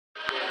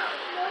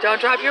Don't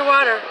drop your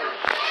water.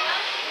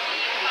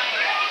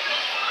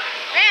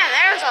 Man,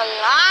 there's a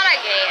lot of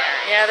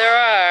gators. Yeah, there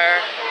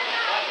are.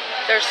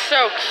 They're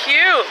so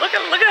cute. Look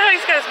at how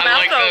he's got his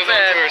mouth open. I like those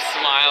ones who are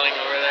smiling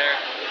over there.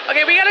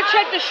 Okay, we gotta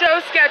check the show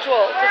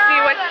schedule to see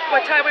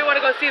what time we want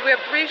to go see. We have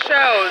 3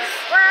 shows.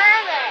 Where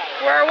are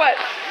they? Where are what?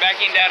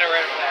 Becky and Dad are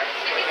right over there.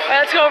 All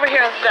right, let's go over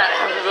here.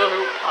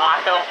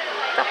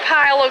 The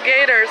pile of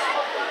gators.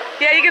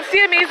 Yeah, you can see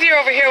them easier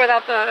over here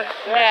without the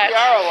net. They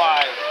are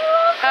alive.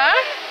 Huh?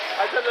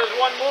 I said there's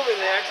one moving.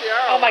 They actually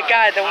are alive. Oh my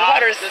God, the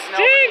water Does stinks.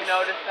 nobody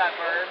notice that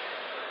bird?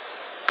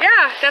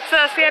 Yeah, that's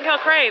a sandhill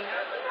crane.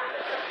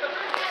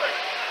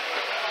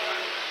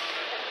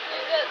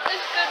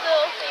 There's good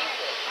little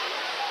faces.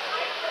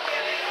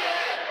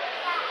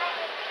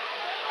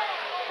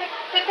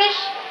 The fish,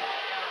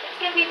 it's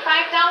going to be $5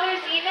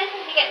 even if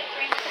you get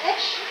 3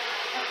 fish.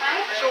 Okay?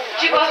 So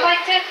Would you both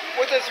like to?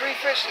 with the 3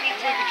 fish, you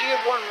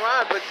have 1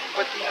 rod, but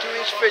you do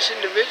each fish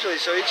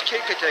individually, so each kid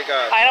could take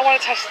off. I don't want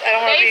to touch. I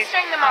don't want to They be.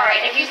 string them on.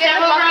 If you get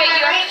a bucket,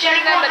 you have to string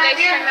them, but they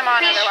string them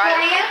on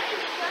otherwise.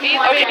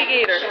 Okay, the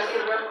gators.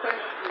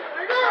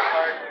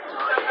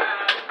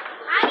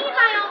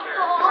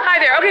 Hi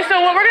there. Okay, so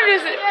what we're gonna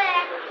do is,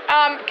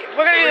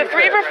 we're gonna do the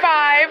 3 for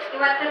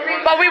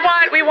 $5, but we're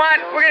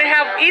gonna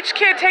have each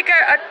kid take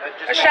a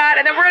shot,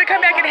 and then we're gonna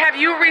come back and have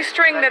you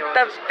restring the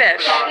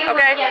fish.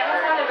 Okay?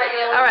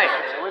 All right.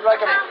 We'd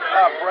like them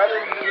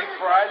breaded and deep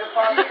fried if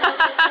possible.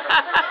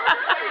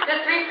 The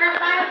 3 for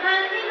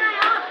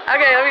 $5.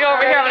 Okay, let me go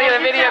over here. I'm gonna get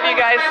a video of you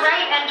guys.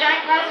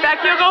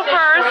 Becky, you'll go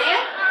first.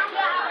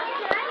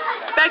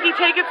 Becky,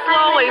 take it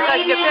slowly so I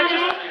can get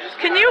pictures.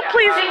 Can you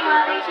please?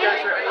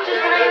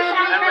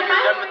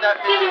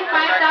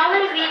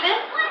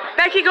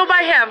 Becky, go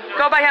by him.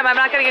 Go by him. I'm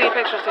not gonna get any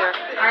pictures here.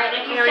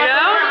 Here we go.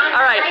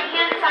 All right.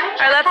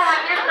 All right, let's.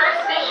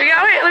 Wait,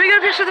 let me get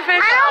a picture of the fish.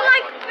 I don't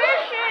like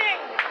fishing.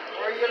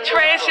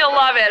 Trace, you'll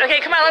love it. Okay,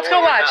 come on, let's go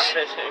watch.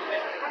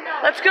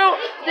 Let's go.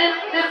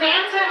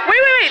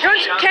 Wait.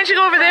 Can't you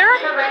go over there?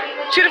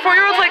 2 to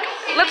 4-year-olds, like,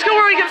 let's go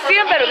where we can see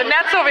them better. The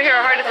nets over here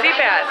are hard to see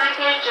past.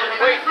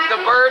 Wait, the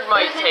bird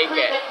might take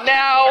it.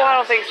 No, I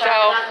don't think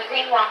so.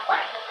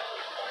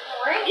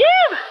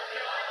 Yeah.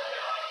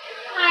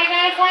 Hi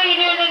guys, how you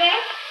doing today?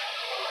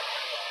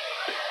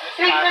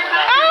 3 for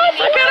 $5. Oh,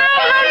 look at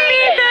how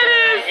neat that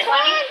is. Did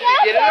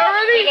you get it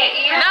already?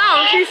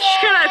 No, she's just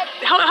kind of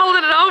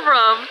holding it over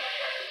him.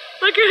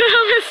 Look at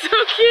him, it's so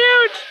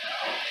cute.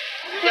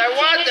 I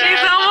want that.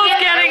 She's almost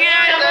getting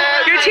it.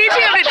 You're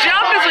teaching him to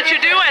jump is what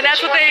you're doing.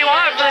 That's what they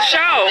want for the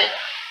show.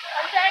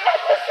 I'm trying not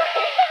to say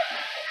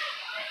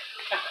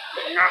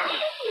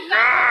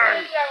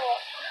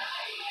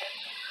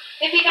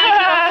If you guys would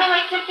also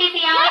like to feed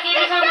the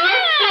alligators over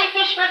here, I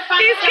fish for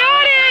 $5. He's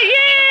got it!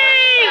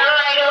 Yay!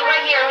 Right over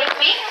here with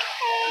me.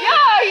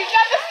 Yeah, he's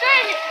got the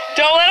string.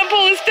 Don't let him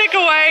pull his stick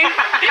away. I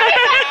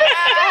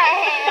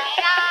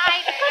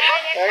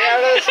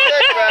got the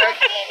stick back.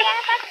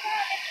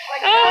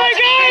 Oh my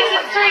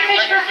God! 3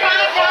 fish for $5,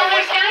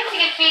 guys.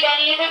 You can feed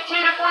any of the 2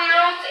 to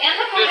 4-year-olds and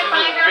the 4 to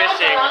 5-year-olds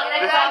fishing. along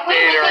the This is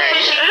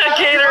catering.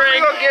 Catering.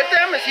 Go get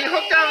them? Is he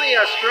hooked on the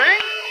string?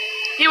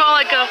 He won't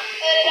let go.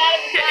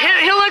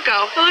 He'll let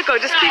go. He'll let go.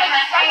 Just keep.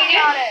 Sucking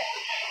on it.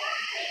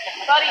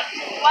 Buddy,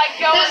 let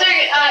go. Those are,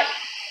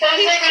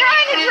 He's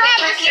trying to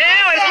drop the turkey.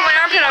 Ew, it's my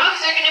armpit.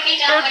 Dogs are going to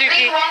be Go, down the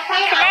Dookie. green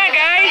walkway. Come on,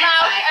 guy.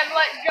 and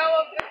let go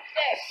of the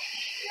stick.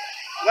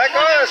 Let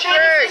go of the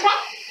string.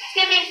 It's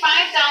going to be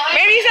 $5.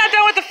 Maybe he's not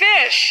done with the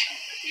fish.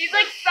 He's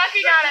like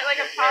sucking on it like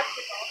a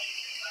popsicle.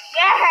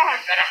 Yeah.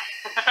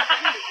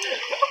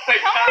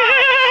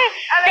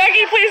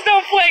 Becky, please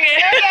don't fling it.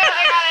 I got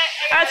it.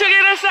 Alright, so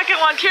get a second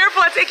one.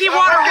 Careful, it's icky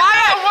water.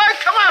 Ryan!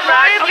 Come on,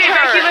 Ryan. Okay,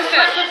 Becky, listen.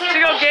 To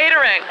go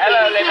gatoring.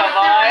 Hello, little Put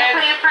boys.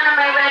 in front of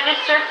my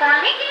register for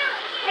me.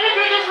 And if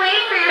you're just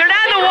waiting for your They're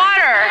not in the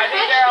water. I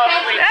think they're all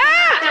asleep.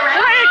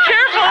 Ryan,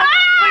 careful.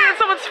 Look at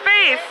someone's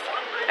face.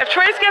 If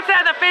Trace gets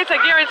that in the face, I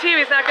guarantee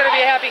you he's not going to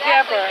be a happy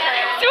camper.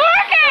 It's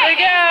working. There you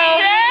go.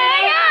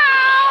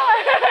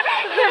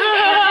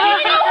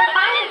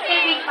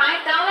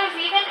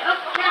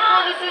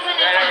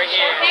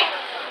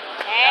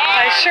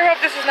 I sure hope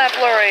this is not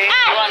blurry.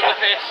 You want the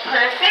fish?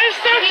 They're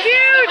so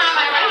cute.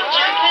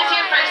 Jack has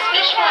your first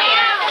fish for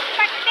you.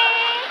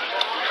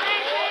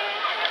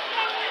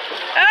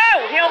 Oh,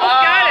 he almost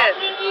got it.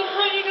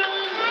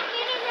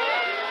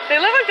 They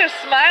look like they're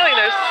smiling.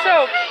 They're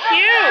so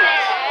cute.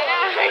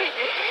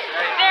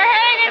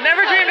 I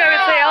never dreamed I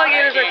would say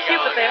alligators are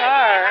cute, but they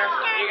are.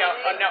 Here you go.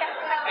 Oh, no.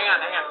 Hang on.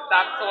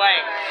 Stop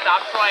swaying.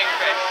 Stop swaying,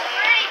 fish.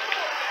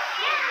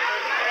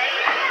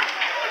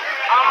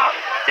 Oh,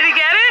 Did he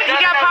get it? He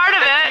got part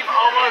of it. keep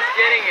almost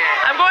getting it.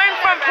 I'm going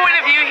from point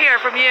of view here,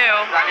 from you.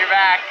 It's on your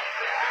back.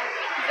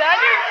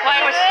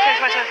 Why? Watch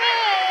my turn.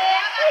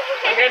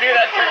 I'm going to do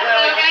that trick where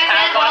I like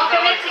tap on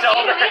someone's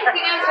shoulder.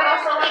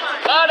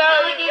 Oh,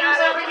 no.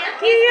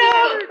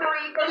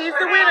 He's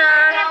the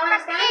winner.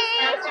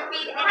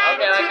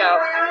 Okay, let go.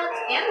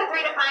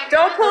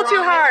 Don't pull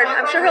too hard.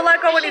 I'm sure he'll let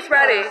go when he's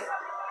ready.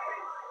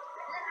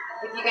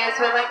 If you guys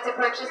would like to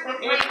purchase the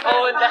He's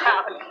pulling down.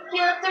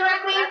 queue up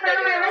directly in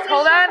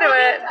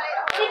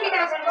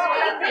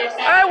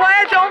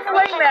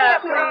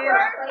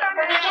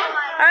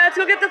let's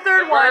go get the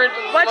third one.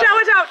 Watch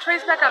out.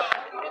 Trace back up.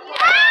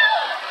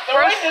 The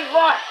wind is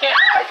blowing.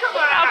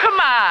 Oh, come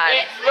on.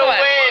 It's the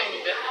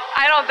wind.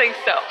 I don't think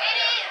so. All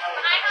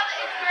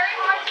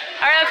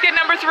right, let's get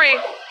number 3.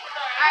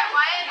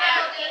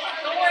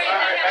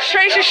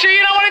 Trace, you sure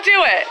you don't want to do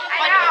it?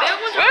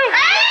 Woo.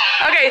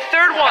 Okay,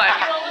 third one.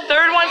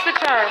 Third one's the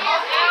term.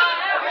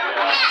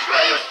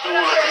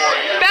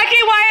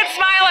 Becky Wyatt,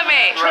 smile at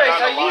me.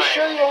 Trace, are you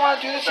sure you don't want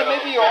to do this? It may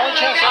be your only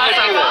chance to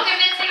do this.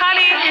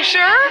 Honey, you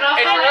sure?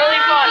 It's really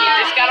fun. You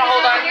just gotta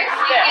hold on to the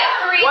stick.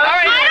 All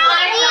right.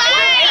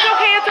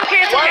 It's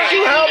okay. Why don't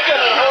you help them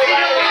and hold on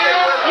to the stick?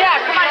 Yeah,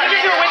 come on, you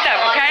can do it with them,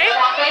 okay?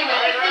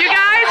 You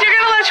guys, you're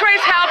gonna let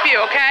Trace help you,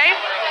 okay?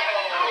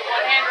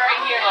 Hand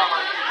right here.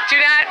 Do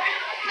not,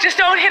 just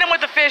don't hit him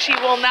with the fish. He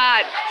will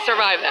not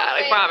survive that.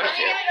 I promise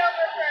you.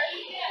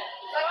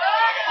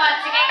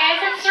 Once again,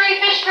 guys, it's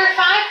 3 fish for $5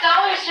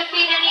 to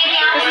feed any of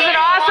the This is an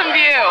awesome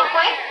view.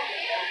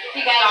 If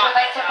you guys would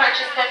like to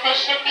purchase the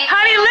fish to feed.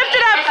 Honey, lift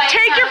it up.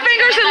 Take your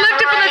fingers and lift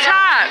it from the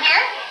top.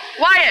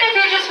 Wyatt,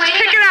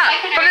 pick it up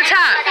from the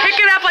top. Pick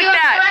it up like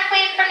that.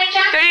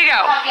 There you go.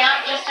 I'll be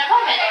out in just a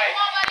moment.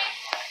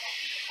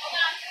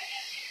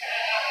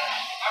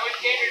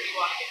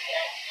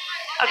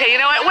 Okay,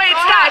 you know what? Wait,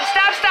 stop.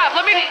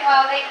 Let me.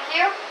 Well, thank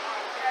you.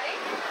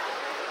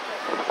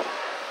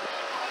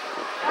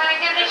 Want to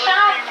give it a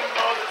shot? Can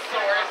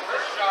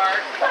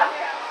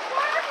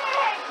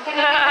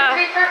you do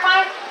 3 for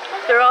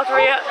 $5? They're all 3.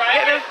 Try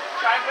and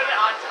put it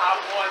on top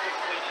of one.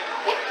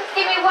 Just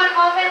give me one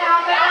moment.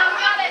 I'll put it on.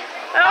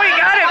 Oh, you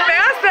got it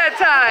fast that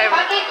time.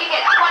 Bucket, you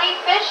get 20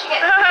 fish. You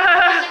get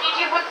 20 and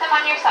you hook them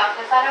on yourself.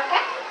 Is that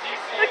okay?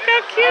 Look how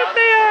cute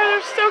they are.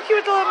 They're so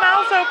cute with the little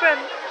mouths open.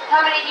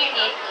 How many do you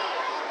need?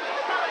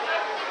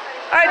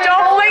 All right,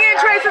 don't fling it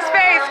in Trace's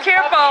face.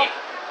 Careful.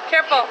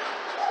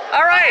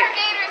 All right.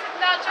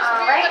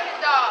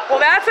 Well,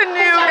 that's a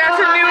new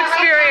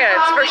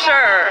experience for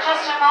sure.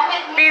 Just a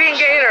moment. Feeding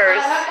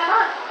gators.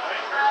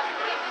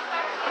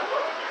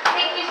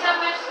 Thank you so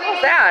much, sweetie.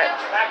 What's that?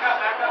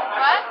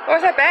 What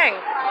was that bang?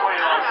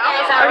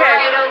 Okay.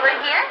 Right over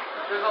here.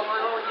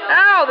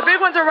 Oh, the big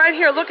ones are right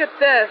here. Look at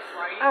this.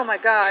 Oh my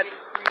God.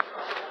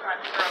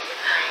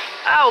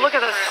 Oh, look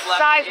at the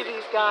size of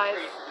these guys.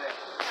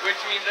 Which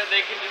means that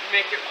they can just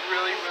make it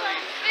really, really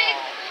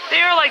small.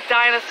 They are like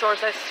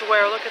dinosaurs, I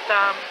swear. Look at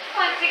them.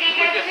 Once again,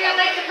 guys, if you would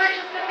like to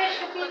purchase the fish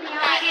to feed the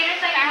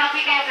alligators, I can help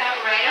you guys out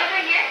right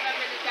over here.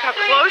 Look how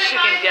close you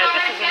can get.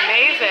 This is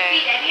amazing.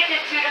 Feed any of the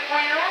 2 to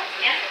 4-year-olds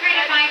and 3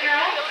 to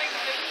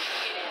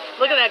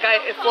 5-year-olds. Look at that guy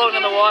floating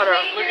in the water.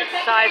 Look at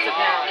the size of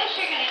him. Fish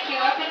are going to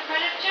queue up in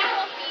front of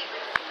Joe.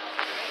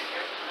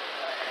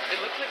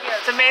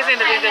 It's amazing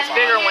to think there's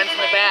bigger ones in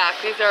the back.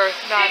 These are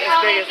not as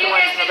big as the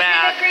ones in the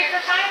back. 3 for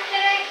 $5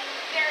 today?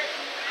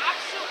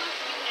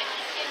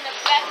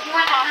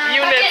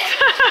 Units.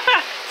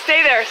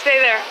 Stay there.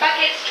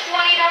 Bucket's $20,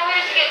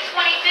 you get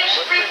 20 fish,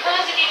 3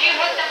 pulls, and you do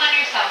hook them on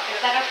yourself.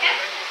 Is that okay?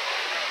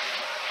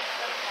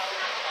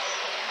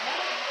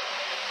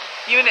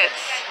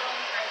 Units.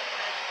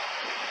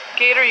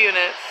 Gator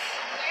units.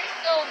 They're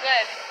so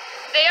good.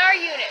 They are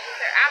units.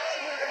 They're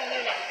absolutely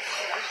units.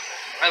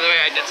 By the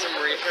way, I did some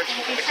research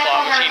into the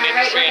claw machine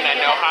industry, and I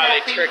know how they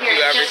trick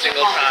you every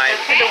single time.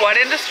 The what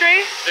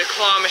industry? The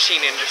claw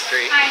machine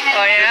industry.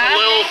 Oh There's yeah? a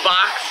little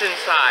box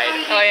inside.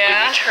 Oh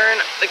yeah? If you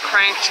turn the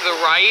crank to the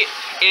right,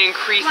 it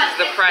increases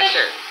the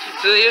pressure.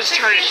 So they just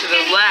turn it to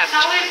the left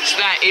so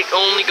that it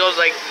only goes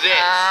like this.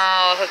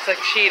 Oh, that's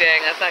like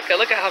cheating. That's not good.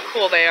 Look at how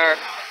cool they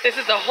are. This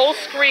is the whole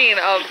screen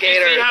of You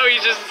gators. see how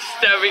he's just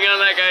stepping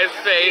on that guy's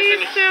face?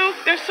 And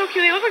They're so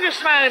cute. They look like they're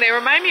smiling. They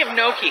remind me of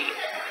Noki.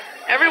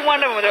 Every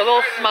one of them with their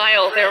little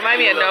smiles, they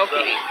remind me of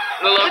Noki.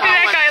 Look at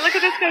that guy. Look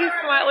at this guy who's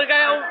smiling. Look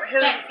at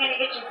his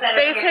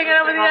face hanging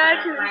over the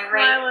edge. He's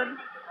smiling.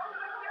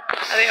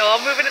 Are they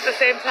all moving at the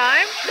same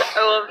time?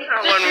 I love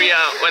how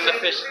when the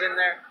fish is in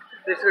there,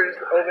 they sort of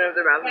just open up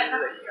their mouth and just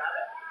like,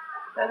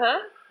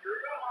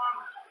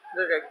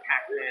 look like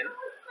Pac-Man.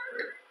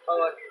 Oh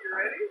look, you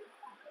ready?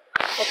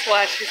 Let's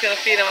watch. He's gonna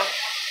feed him.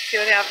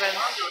 See what happens.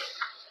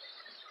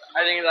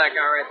 I think that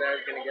guy right there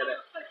is gonna get it.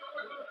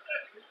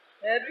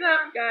 Heads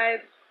up,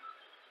 guys.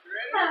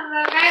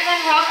 Hello guys,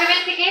 and welcome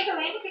into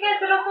Gatorland. If you guys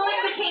would also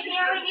like to take the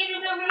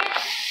alligators over here,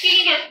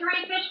 you can get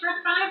 3 fish for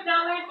 $5,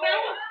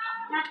 guys.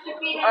 That's to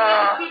feed any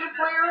of the 2 to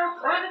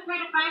 4-year-olds or the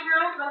 3 to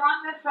 5-year-olds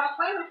along this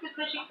walkway with the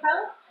fishing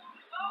pole.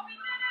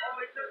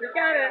 We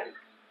got it.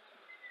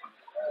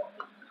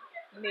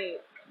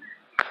 Neat.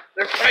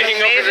 They're fighting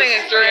over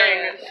the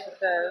string. It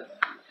says.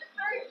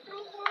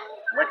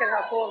 Look at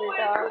how cool these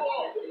are.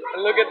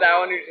 And look at that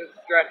one who's just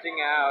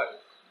stretching out.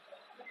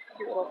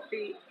 Cute little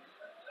feet.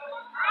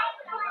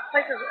 This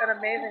place is an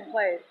amazing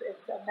place.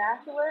 It's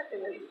immaculate.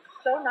 It is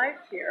so nice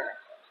here.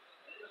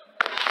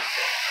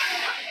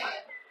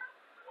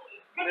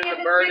 And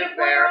the bird is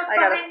there. I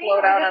gotta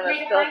float out on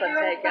this stilts I'm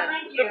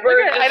taking. The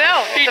bird I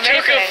know. He It's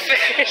took a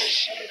amazing.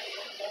 fish.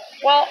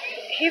 Well,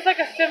 he's like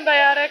a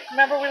symbiotic.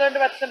 Remember we learned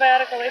about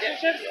symbiotic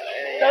relationships?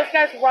 Those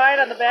guys ride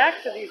on the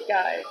backs of these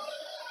guys.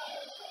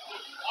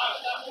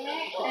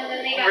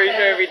 I'm pretty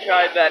sure if he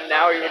tried that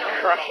now, he would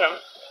crush him.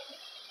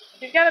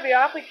 He's got to be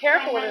awfully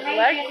careful with his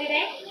legs.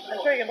 I'm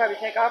sure he can probably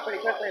take off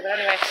pretty quickly, but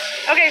anyway.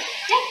 Okay,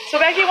 so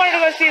Becky wanted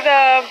to go see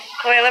the...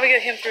 Wait, let me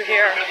get him through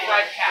here.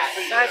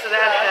 The size of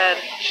that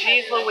head.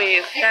 Jeez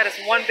Louise, that is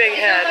one big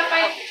head.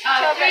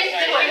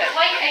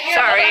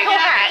 Sorry.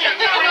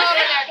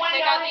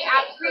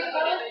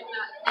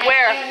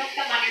 Where?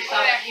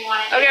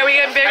 Okay, are we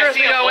getting bigger as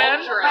we go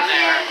in?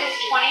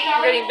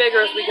 We're getting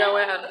bigger as we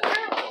go in.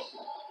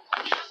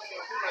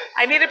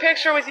 I need a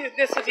picture with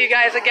this with you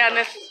guys again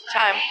this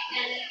time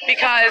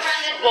because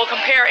we'll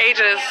compare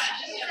ages,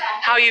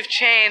 how you've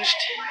changed.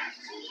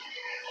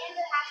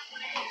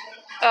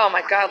 Oh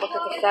my God, look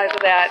at the size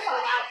of that.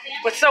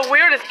 What's so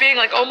weird is being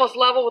like almost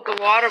level with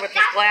the water with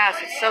this glass.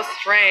 It's so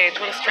strange.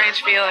 What a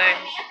strange feeling.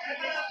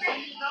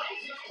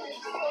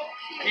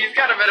 He's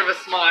got a bit of a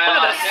smile.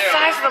 Look at the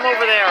size of them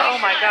over there. Oh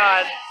my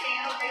God.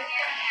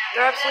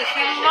 They're absolutely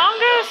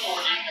humongous.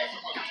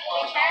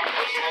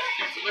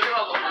 Look at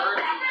all the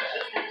birds.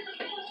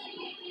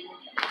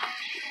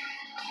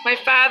 My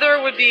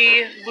father would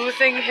be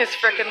losing his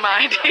frickin'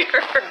 mind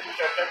here.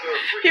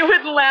 He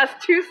wouldn't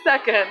last 2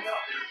 seconds.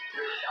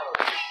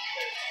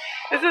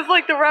 This is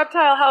like the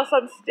reptile house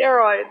on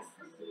steroids.